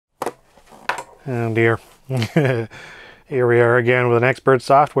Oh dear. Here we are again with an expert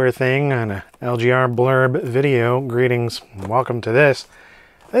software thing on a LGR blurb video. Greetings, welcome to this.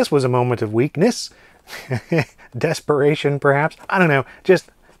 This was a moment of weakness. Desperation, perhaps. I don't know,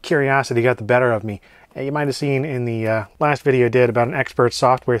 just curiosity got the better of me. You might have seen in the last video I did about an expert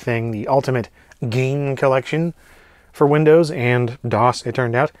software thing, the ultimate game collection for Windows and DOS, it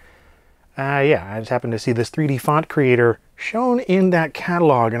turned out. Yeah, I just happened to see this 3D font creator shown in that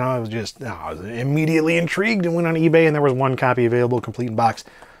catalog, and I was immediately intrigued and went on eBay, and there was one copy available, complete in box,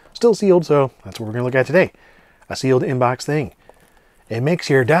 still sealed, so that's what we're going to look at today. A sealed inbox thing. It makes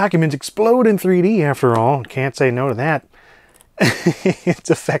your documents explode in 3D after all. Can't say no to that.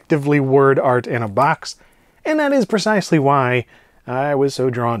 It's effectively WordArt in a box, and that is precisely why I was so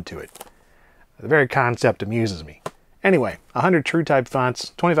drawn to it. The very concept amuses me. Anyway, 100 TrueType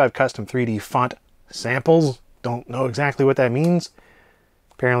fonts, 25 custom 3D font samples. Don't know exactly what that means.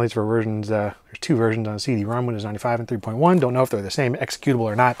 Apparently it's for versions, there's two versions on CD-ROM, Windows 95 and 3.1. Don't know if they're the same executable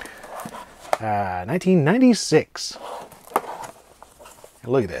or not. 1996.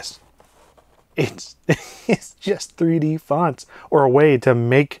 Look at this. It's just 3D fonts, or a way to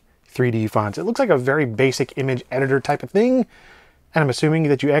make 3D fonts. It looks like a very basic image editor type of thing, and I'm assuming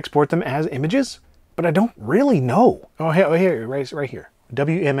that you export them as images, but I don't really know. Oh, here, right here.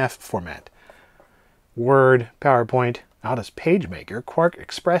 WMF format. Word, PowerPoint, Autodesk PageMaker, Quark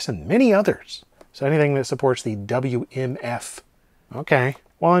Express, and many others. So anything that supports the WMF. Okay.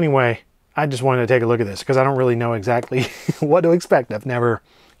 Well, anyway, I just wanted to take a look at this because I don't really know exactly what to expect. I've never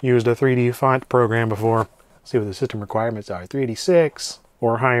used a 3D font program before. Let's see what the system requirements are. 386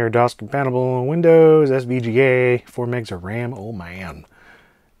 or higher, DOS compatible, Windows, SVGA, 4 megs of RAM. Oh man.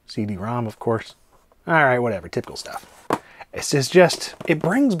 CD-ROM, of course. All right, whatever, typical stuff. This is just, it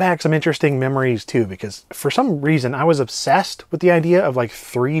brings back some interesting memories too, because for some reason I was obsessed with the idea of like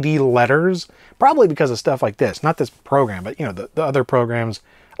 3D letters, probably because of stuff like this, not this program, but you know, the other programs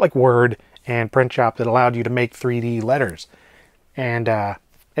like Word and Print Shop that allowed you to make 3D letters. And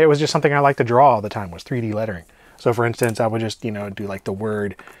it was just something I liked to draw all the time, was 3D lettering. So for instance, I would just, you know, do like the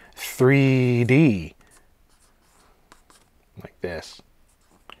word 3D, like this.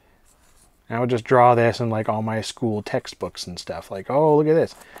 I would just draw this in like all my school textbooks and stuff. Like, oh, look at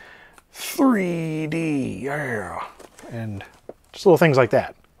this. 3D, yeah. And just little things like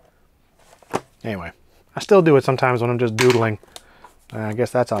that. Anyway, I still do it sometimes when I'm just doodling. I guess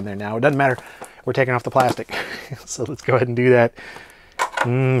that's on there now. It doesn't matter. We're taking off the plastic. So let's go ahead and do that.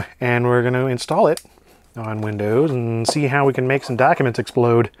 And we're going to install it on Windows and see how we can make some documents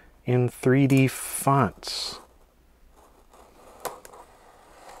explode in 3D fonts.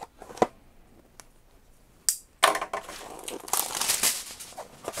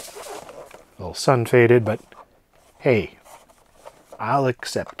 A little sun faded, but hey, I'll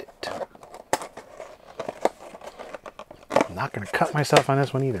accept it. I'm not going to cut myself on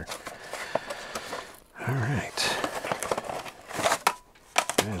this one either. All right.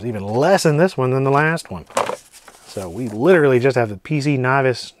 There's even less in this one than the last one. So we literally just have the PC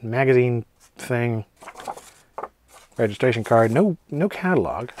Novice magazine thing, registration card, no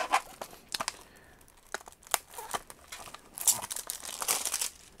catalog.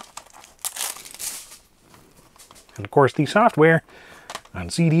 And of course the software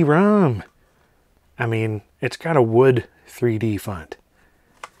on CD-ROM. I mean, it's got a wood 3D font.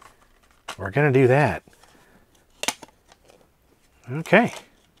 We're gonna do that. Okay.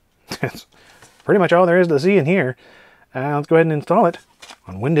 That's pretty much all there is to see in here. Let's go ahead and install it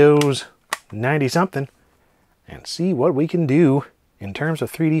on Windows 90 something and see what we can do in terms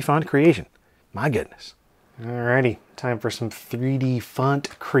of 3D font creation. My goodness. Alrighty, time for some 3D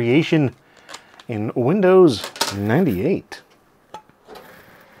font creation in Windows 98.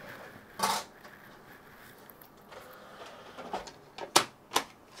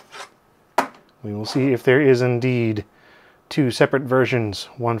 We will see if there is indeed two separate versions,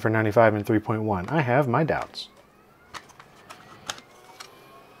 one for 95 and 3.1. I have my doubts.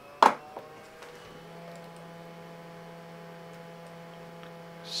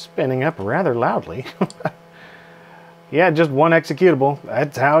 Spinning up rather loudly. Yeah, just one executable.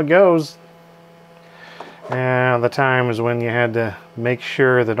 That's how it goes. The times when you had to make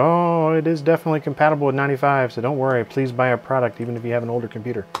sure that, oh, it is definitely compatible with 95, so don't worry, please buy a product even if you have an older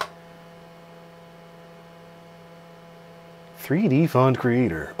computer. 3D font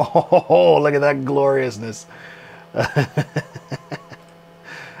creator. Oh, look at that gloriousness. I'm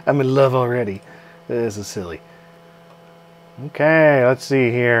in love already. This is silly. Okay, let's see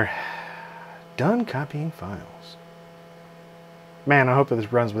here. Done copying files. Man, I hope that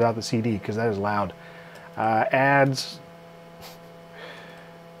this runs without the CD because that is loud. Ads.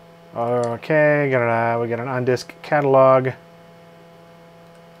 Okay, we got an on-disc catalog.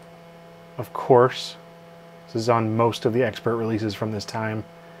 Of course. This is on most of the expert releases from this time.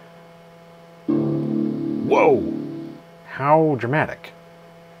 Whoa! How dramatic.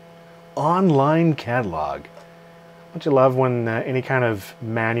 Online catalog. Don't you love when any kind of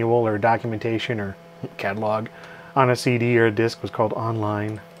manual or documentation or catalog on a CD or a disc was called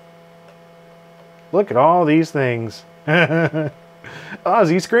online? Look at all these things. Aussie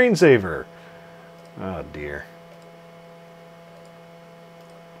screensaver. Oh dear.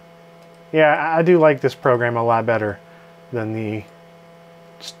 Yeah, I do like this program a lot better than the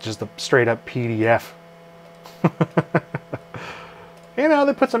just the straight up PDF. You know,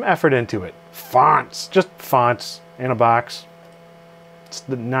 they put some effort into it. Fonts, just fonts in a box. It's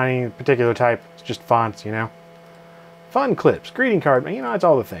not any particular type, it's just fonts, you know. Fun clips, greeting card, you know, it's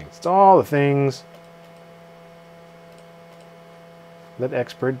all the things. It's all the things that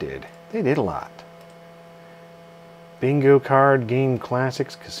Expert did. They did a lot. Bingo card, game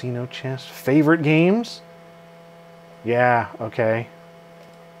classics, casino chess, favorite games? Yeah, okay.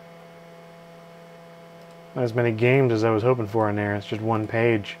 Not as many games as I was hoping for in there. It's just one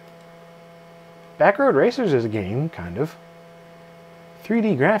page. Backroad Racers is a game, kind of.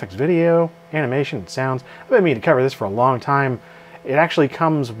 3D graphics, video, animation, and sounds. I've been meaning to cover this for a long time. It actually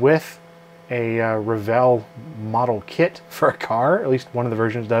comes with a Revell model kit for a car. At least one of the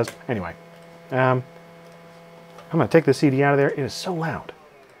versions does. Anyway, I'm going to take the CD out of there. It is so loud.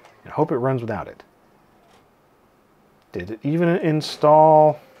 I hope it runs without it. Did it even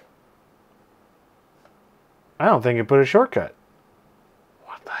install? I don't think it put a shortcut.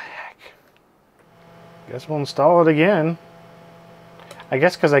 What the heck? Guess we'll install it again. I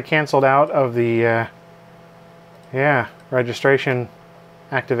guess because I canceled out of the registration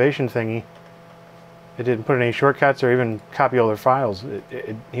activation thingy. It didn't put any shortcuts or even copy all their files.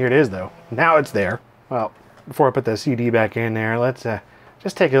 Here it is though. Now it's there. Well, before I put the CD back in there, let's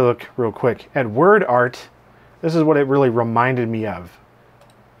just take a look real quick at WordArt. This is what it really reminded me of.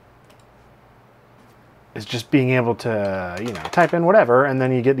 It's just being able to, you know, type in whatever, and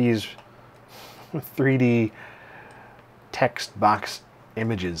then you get these 3D text box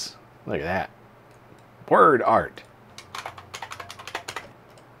images. Look at that. WordArt.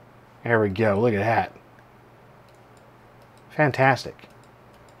 There we go. Look at that. Fantastic.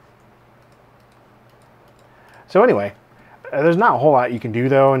 So anyway, there's not a whole lot you can do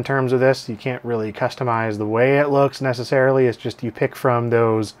though in terms of this. You can't really customize the way it looks necessarily. It's just you pick from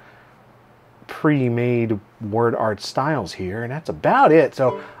those pre-made WordArt styles here, and that's about it.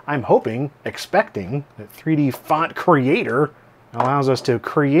 So I'm hoping, expecting, that 3D Font Creator allows us to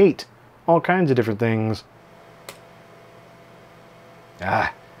create all kinds of different things.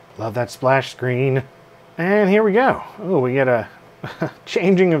 Ah, love that splash screen. And here we go. Oh, we get a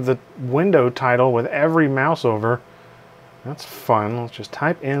changing of the window title with every mouse over. That's fun. Let's just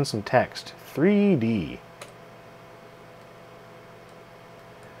type in some text. 3D.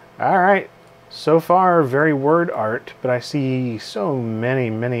 All right. So far, very WordArt, but I see so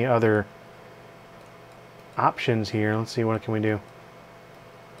many other options here. Let's see, what can we do?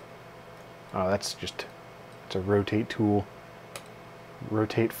 Oh, that's just, it's a rotate tool.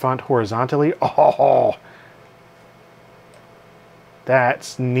 Rotate font horizontally. Oh,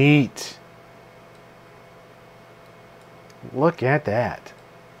 that's neat. Look at that.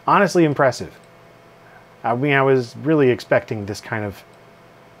 Honestly impressive. I mean, I was really expecting this kind of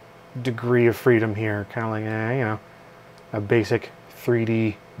degree of freedom here. Kind of like, you know, a basic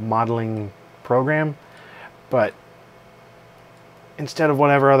 3D modeling program. But instead of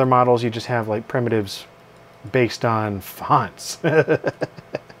whatever other models, you just have like primitives based on fonts.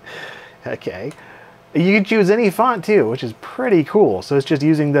 Okay. You can choose any font too, which is pretty cool. So it's just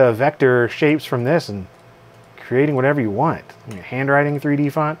using the vector shapes from this and creating whatever you want. Handwriting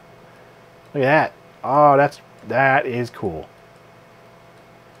 3D font. Look at that. Oh, that is cool.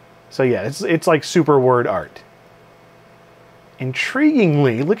 So yeah, it's like super WordArt.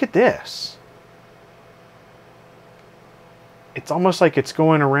 Intriguingly, look at this. It's almost like it's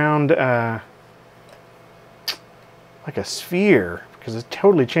going around like a sphere, because it's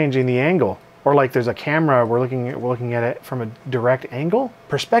totally changing the angle. Or like there's a camera, we're looking at it from a direct angle.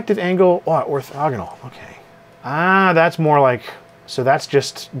 Perspective angle, oh, orthogonal, okay. Ah, that's more like, so that's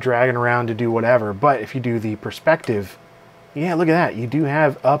just dragging around to do whatever. But if you do the perspective, yeah, look at that. You do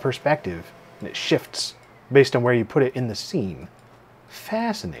have a perspective, and it shifts based on where you put it in the scene.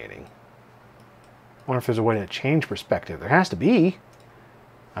 Fascinating. I wonder if there's a way to change perspective. There has to be.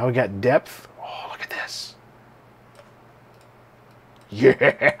 Now we got depth. Oh, look at this.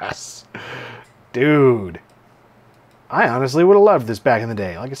 Yes! Dude. I honestly would have loved this back in the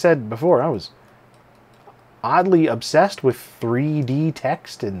day. Like I said before, I was oddly obsessed with 3D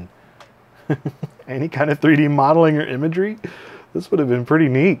text and any kind of 3D modeling or imagery. This would have been pretty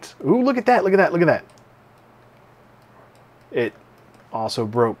neat. Ooh, look at that, look at that, look at that. It also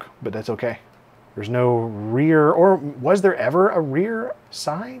broke, but that's okay. There's no rear, or was there ever a rear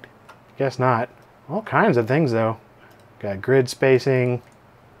side? Guess not. All kinds of things though. Got grid spacing,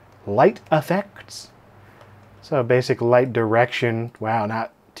 light effects. So basic light direction. Wow,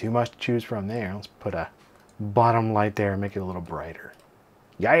 not too much to choose from there. Let's put a bottom light there and make it a little brighter.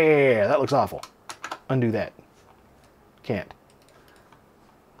 Yeah, that looks awful. Undo that. Can't.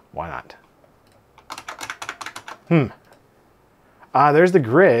 Why not? There's the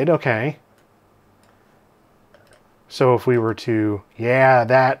grid. Okay. So if we were to,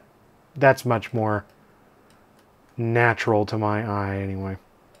 yeah, that's much more natural to my eye anyway.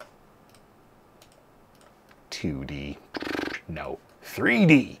 2D. No.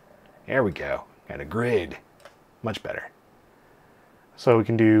 3D. There we go. Got a grid. Much better. So we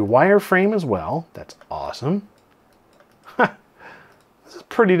can do wireframe as well. That's awesome. This is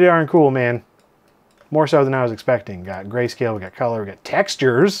pretty darn cool, man. More so than I was expecting. Got grayscale, we got color, we got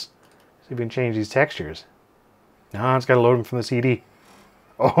textures. See if we can change these textures. No, it's got to load them from the CD.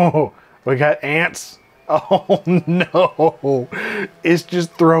 Oh, we got ants. Oh no. It's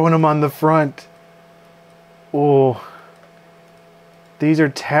just throwing them on the front. Oh. These are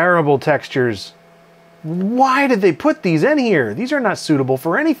terrible textures. Why did they put these in here? These are not suitable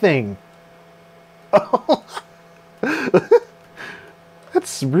for anything. Oh.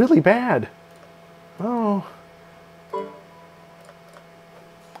 That's really bad. Oh.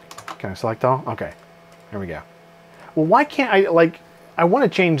 Can I select all? Okay. There we go. Well, why can't I, like, I want to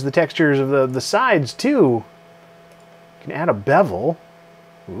change the textures of the sides too. Can add a bevel.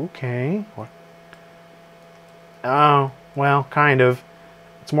 Okay. What? Oh, well, kind of.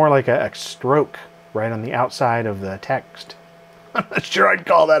 It's more like a stroke right on the outside of the text. I'm not sure I'd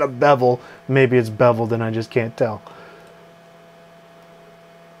call that a bevel. Maybe it's beveled and I just can't tell.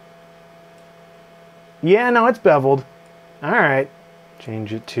 Yeah, no, it's beveled. All right.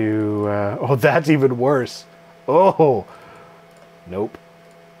 Change it to, oh, that's even worse. Oh, nope.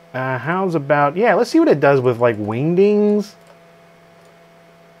 How's about, yeah, let's see what it does with like wingdings.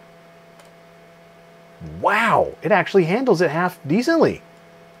 Wow, it actually handles it half decently.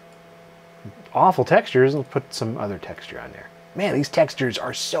 Awful textures. Let's put some other texture on there. Man, these textures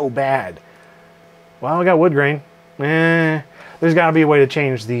are so bad. Well, I got wood grain. There's got to be a way to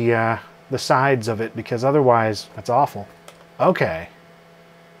change the sides of it, because otherwise that's awful. Okay.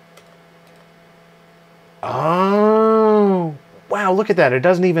 Oh, wow, look at that. It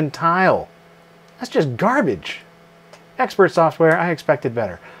doesn't even tile. That's just garbage. Expert software, I expected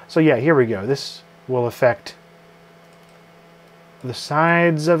better. So yeah, here we go. This will affect the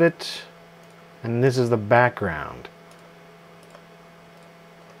sides of it, and this is the background.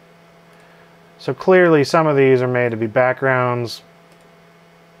 So clearly some of these are made to be backgrounds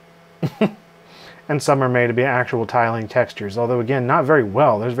and some are made to be actual tiling textures, although again, not very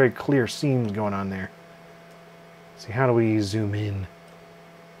well. There's very clear seams going on there. Let's see, how do we zoom in?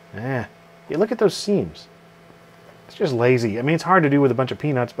 Yeah, look at those seams. It's just lazy. I mean, it's hard to do with a bunch of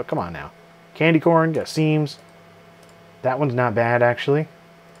peanuts, but come on now. Candy corn, got seams. That one's not bad, actually.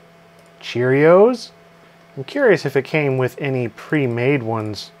 Cheerios. I'm curious if it came with any pre-made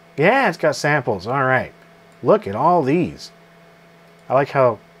ones. Yeah, it's got samples. All right. Look at all these. I like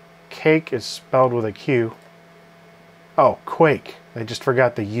how cake is spelled with a Q. Oh, quake. I just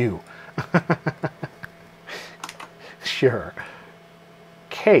forgot the U. Sure.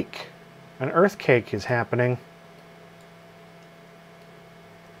 Cake. An earth cake is happening.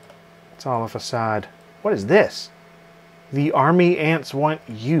 It's all a facade. What is this? The army ants want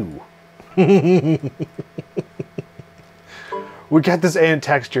you. We got this ant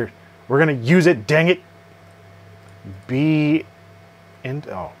texture. We're gonna use it, dang it.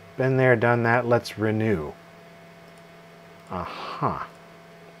 Oh, been there, done that. Let's renew.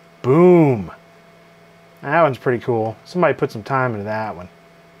 Boom. That one's pretty cool. Somebody put some time into that one.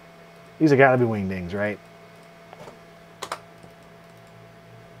 These have got to be wingdings, right?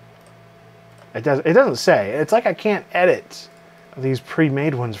 It doesn't say. It's like I can't edit these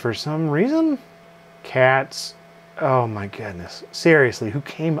pre-made ones for some reason. Cats. Oh my goodness. Seriously, who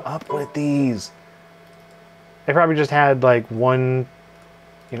came up with these? They probably just had like one,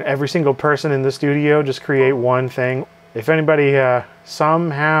 every single person in the studio just create one thing. If anybody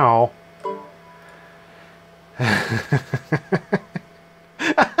somehow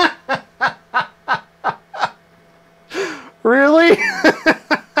really?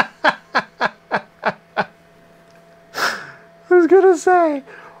 way.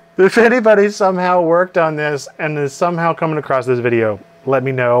 If anybody somehow worked on this and is somehow coming across this video, let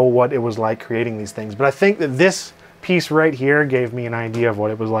me know what it was like creating these things. But I think that this piece right here gave me an idea of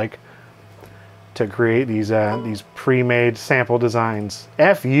what it was like to create these pre-made sample designs.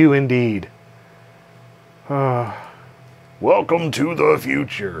 F you indeed. Welcome to the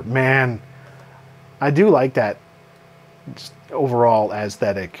future. Man, I do like that just overall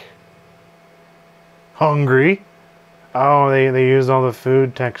aesthetic. Hungry. Oh, they used all the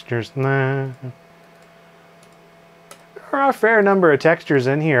food textures. Nah. There are a fair number of textures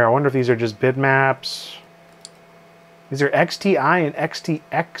in here. I wonder if these are just bitmaps. These are XTI and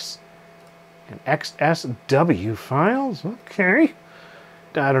XTX and XSW files. Okay.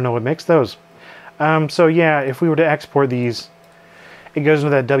 I don't know what makes those. So yeah, if we were to export these, it goes into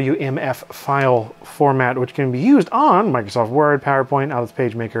that WMF file format, which can be used on Microsoft Word, PowerPoint, Outlook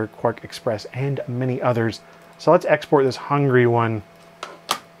PageMaker, Quark Express, and many others. So let's export this hungry one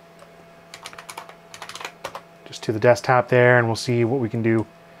just to the desktop there, and we'll see what we can do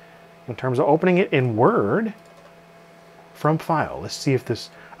in terms of opening it in Word from File. Let's see if this...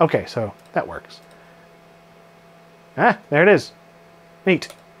 Okay, so that works. Ah, there it is. Neat.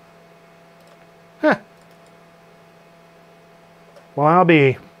 Huh. Well, I'll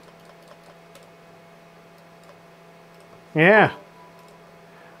be... Yeah.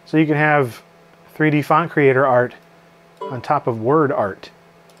 So you can have 3D font creator art on top of WordArt.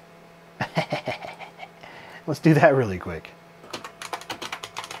 Let's do that really quick.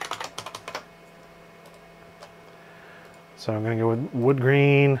 So I'm going to go with wood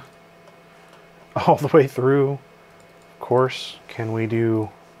green all the way through. Of course, can we do...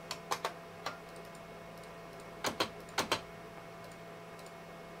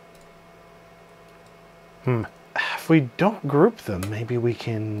 If we don't group them, maybe we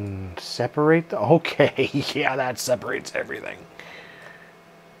can separate them. Okay, yeah, that separates everything.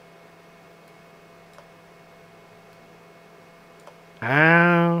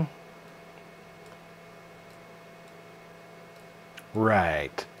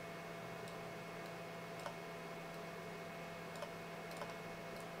 Right.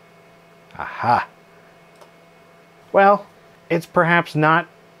 Aha. Well, it's perhaps not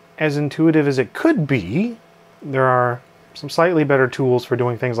as intuitive as it could be. There are some slightly better tools for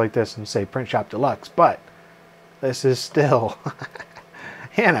doing things like this than, say, Print Shop Deluxe, but this is still,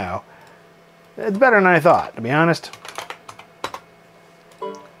 you know, it's better than I thought, to be honest.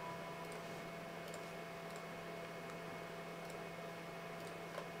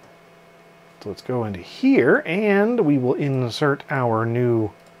 So let's go into here, and we will insert our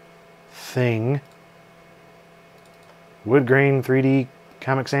new thing. Wood grain 3D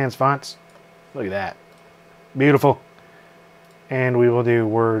Comic Sans fonts. Look at that. Beautiful. And we will do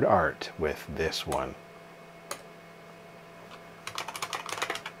WordArt with this one.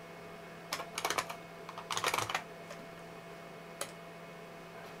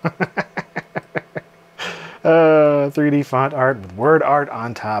 Uh, 3D font art with WordArt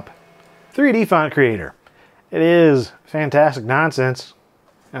on top. 3D font creator. It is fantastic nonsense.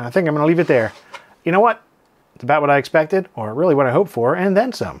 And I think I'm going to leave it there. You know what? It's about what I expected, or really what I hoped for, and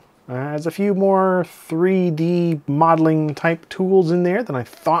then some. There's a few more 3D modeling type tools in there than I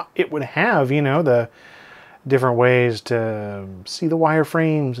thought it would have. You know, the different ways to see the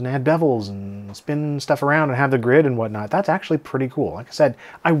wireframes and add bevels and spin stuff around and have the grid and whatnot. That's actually pretty cool. Like I said,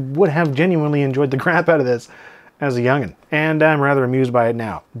 I would have genuinely enjoyed the crap out of this as a youngin', and I'm rather amused by it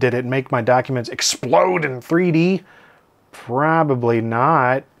now. Did it make my documents explode in 3D? Probably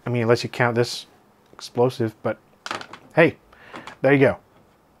not. I mean, unless you count this explosive, but hey, there you go.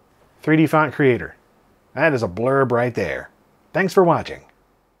 3D font creator. That is a blurb right there. Thanks for watching.